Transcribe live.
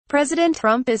President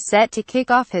Trump is set to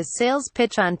kick off his sales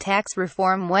pitch on tax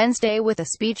reform Wednesday with a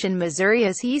speech in Missouri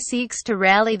as he seeks to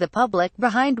rally the public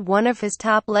behind one of his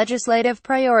top legislative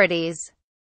priorities.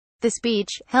 The speech,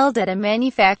 held at a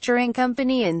manufacturing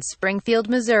company in Springfield,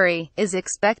 Missouri, is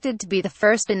expected to be the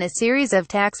first in a series of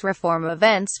tax reform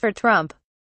events for Trump.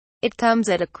 It comes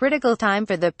at a critical time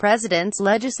for the president's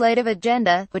legislative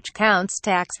agenda, which counts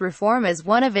tax reform as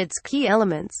one of its key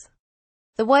elements.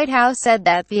 The White House said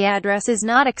that the address is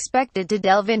not expected to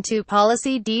delve into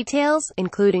policy details,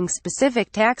 including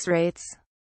specific tax rates.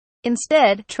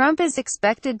 Instead, Trump is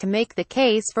expected to make the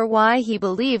case for why he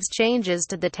believes changes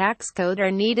to the tax code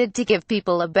are needed to give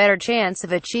people a better chance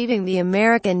of achieving the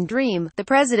American dream. The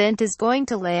president is going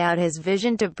to lay out his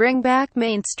vision to bring back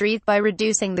Main Street by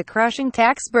reducing the crushing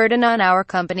tax burden on our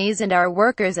companies and our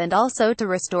workers, and also to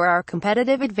restore our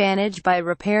competitive advantage by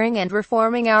repairing and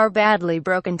reforming our badly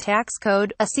broken tax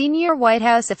code, a senior White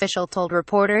House official told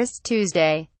reporters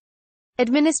Tuesday.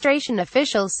 Administration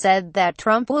officials said that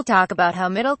Trump will talk about how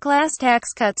middle-class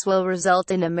tax cuts will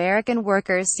result in American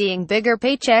workers seeing bigger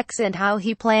paychecks and how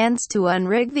he plans to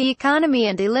unrig the economy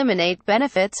and eliminate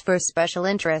benefits for special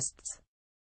interests.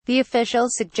 The official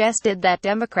suggested that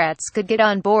Democrats could get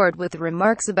on board with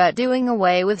remarks about doing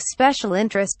away with special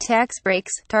interest tax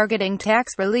breaks, targeting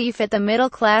tax relief at the middle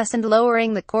class and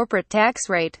lowering the corporate tax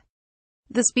rate.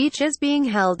 The speech is being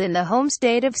held in the home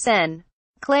state of Sen.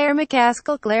 Claire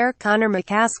Connor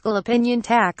McCaskill opinion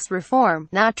tax reform,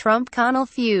 not Trump-Connell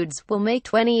feuds, will make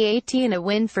 2018 a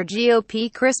win for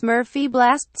GOP. Chris Murphy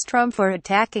blasts Trump for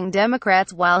attacking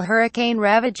Democrats while hurricane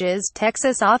ravages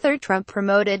Texas. Author Trump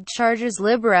promoted charges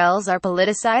liberals are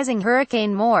politicizing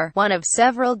Hurricane Moore, one of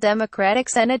several Democratic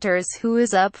senators who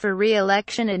is up for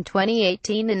re-election in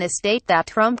 2018 in a state that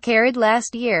Trump carried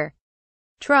last year.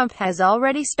 Trump has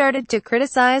already started to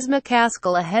criticize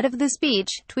McCaskill ahead of the speech,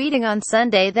 tweeting on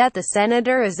Sunday that the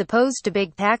senator is opposed to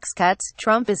big tax cuts.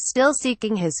 Trump is still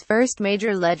seeking his first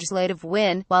major legislative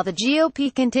win, while the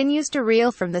GOP continues to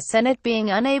reel from the Senate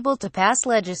being unable to pass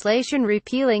legislation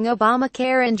repealing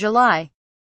Obamacare in July.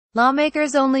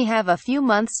 Lawmakers only have a few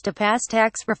months to pass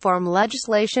tax reform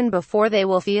legislation before they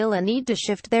will feel a need to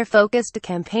shift their focus to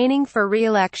campaigning for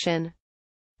re-election.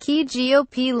 Key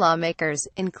GOP lawmakers,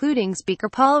 including Speaker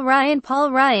Paul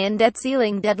Ryan, debt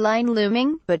ceiling deadline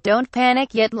looming, but don't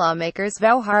panic yet. Lawmakers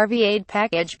vow Harvey aid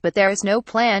package, but there is no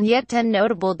plan yet. 10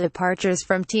 notable departures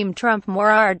from Team Trump. More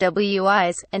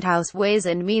RWIs, and House Ways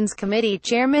and Means Committee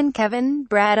Chairman Kevin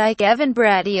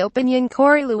Brady opinion.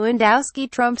 Corey Lewandowski.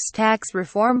 Trump's tax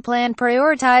reform plan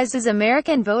prioritizes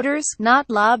American voters, not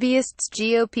lobbyists.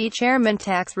 GOP Chairman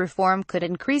tax reform could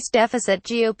increase deficit.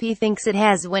 GOP thinks it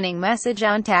has winning message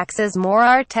on taxes.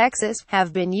 More Texas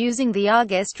have been using the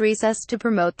August recess to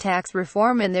promote tax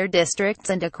reform in their districts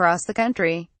and across the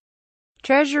country.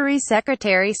 Treasury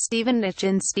Secretary Steven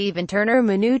Turner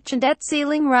Mnuchin. Debt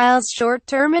ceiling riles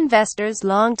short-term investors,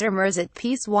 long-termers at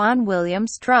peace. Juan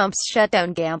Williams. Trump's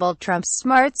shutdown gamble. Trump's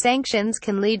smart sanctions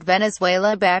can lead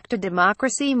Venezuela back to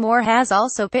democracy. Moore has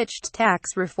also pitched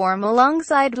tax reform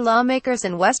alongside lawmakers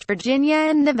in West Virginia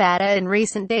and Nevada in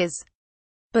recent days.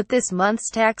 But this month's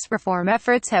tax reform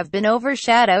efforts have been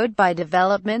overshadowed by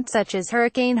developments such as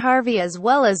Hurricane Harvey, as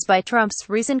well as by Trump's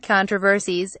recent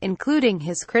controversies, including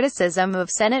his criticism of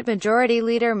Senate Majority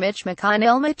Leader Mitch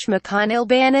McConnell.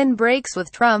 Bannon breaks with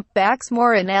Trump, backs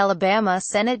Moore in Alabama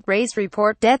Senate race.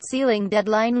 Report. Debt ceiling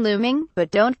deadline looming,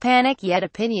 but don't panic yet.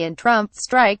 Opinion. Trump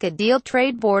strike a deal.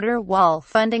 Trade border wall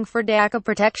funding for DACA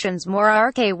protections. More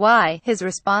RKY. His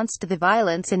response to the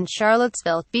violence in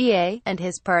Charlottesville, VA, and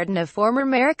his pardon of former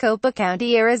Maricopa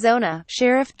County, Arizona,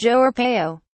 Sheriff Joe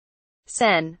Arpaio.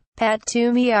 Sen. Pat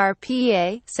Toomey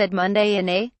RPA, said Monday in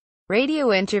a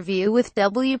radio interview with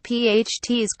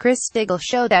WPHT's Chris Stigall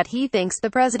show that he thinks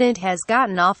the president has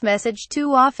gotten off message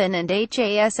too often and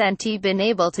hasn't been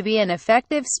able to be an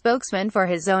effective spokesman for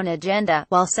his own agenda.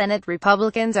 While Senate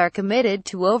Republicans are committed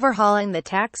to overhauling the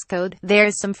tax code,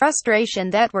 there's some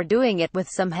frustration that we're doing it with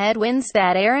some headwinds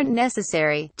that aren't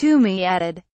necessary, Toomey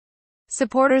added.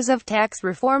 Supporters of tax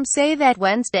reform say that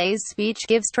Wednesday's speech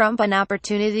gives Trump an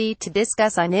opportunity to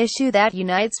discuss an issue that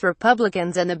unites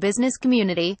Republicans and the business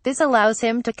community. This allows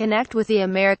him to connect with the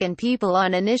American people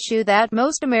on an issue that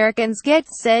most Americans get,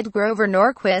 said Grover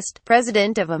Norquist,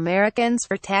 president of Americans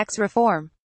for Tax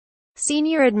Reform.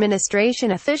 Senior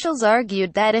administration officials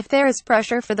argued that if there is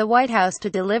pressure for the White House to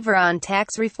deliver on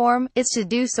tax reform, it's to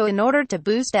do so in order to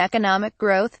boost economic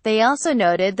growth. They also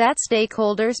noted that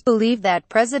stakeholders believe that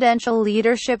presidential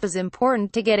leadership is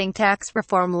important to getting tax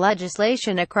reform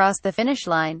legislation across the finish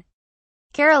line.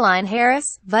 Caroline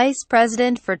Harris, Vice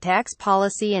President for Tax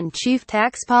Policy and Chief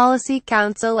Tax Policy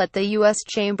Counsel at the U.S.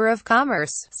 Chamber of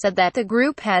Commerce, said that the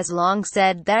group has long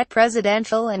said that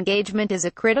presidential engagement is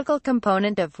a critical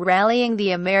component of rallying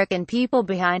the American people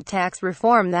behind tax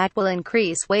reform that will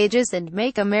increase wages and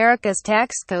make America's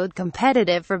tax code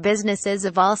competitive for businesses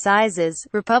of all sizes.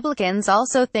 Republicans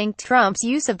also think Trump's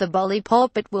use of the bully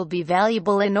pulpit will be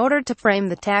valuable in order to frame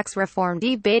the tax reform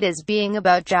debate as being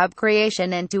about job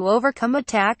creation and to overcome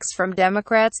attacks from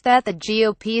Democrats that the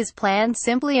GOP's plans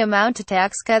simply amount to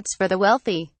tax cuts for the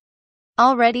wealthy.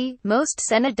 Already, most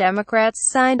Senate Democrats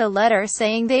signed a letter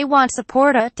saying they want to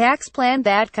support a tax plan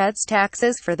that cuts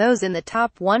taxes for those in the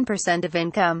top 1% of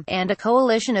income, and a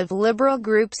coalition of liberal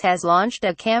groups has launched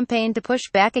a campaign to push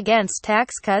back against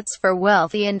tax cuts for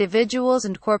wealthy individuals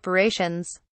and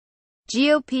corporations.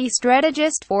 GOP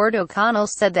strategist Ford O'Connell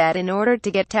said that in order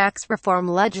to get tax reform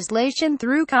legislation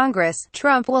through Congress,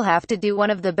 Trump will have to do one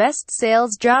of the best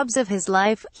sales jobs of his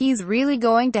life. He's really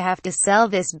going to have to sell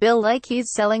this bill like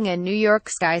he's selling a New York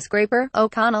skyscraper,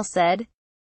 O'Connell said.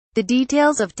 The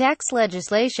details of tax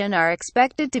legislation are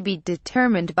expected to be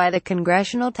determined by the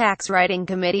Congressional Tax Writing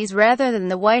Committees rather than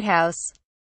the White House.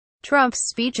 Trump's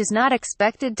speech is not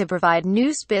expected to provide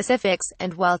new specifics,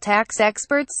 and while tax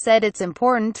experts said it's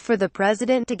important for the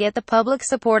president to get the public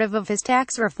supportive of his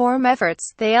tax reform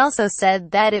efforts, they also said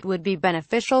that it would be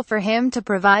beneficial for him to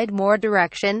provide more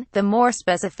direction. The more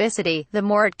specificity, the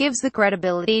more it gives the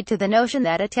credibility to the notion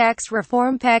that a tax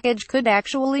reform package could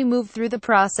actually move through the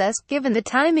process, given the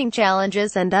timing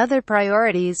challenges and other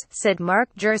priorities, said Mark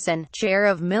Gerson, chair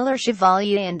of Miller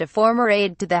Chevalier and a former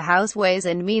aide to the House Ways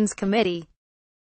and Means Committee.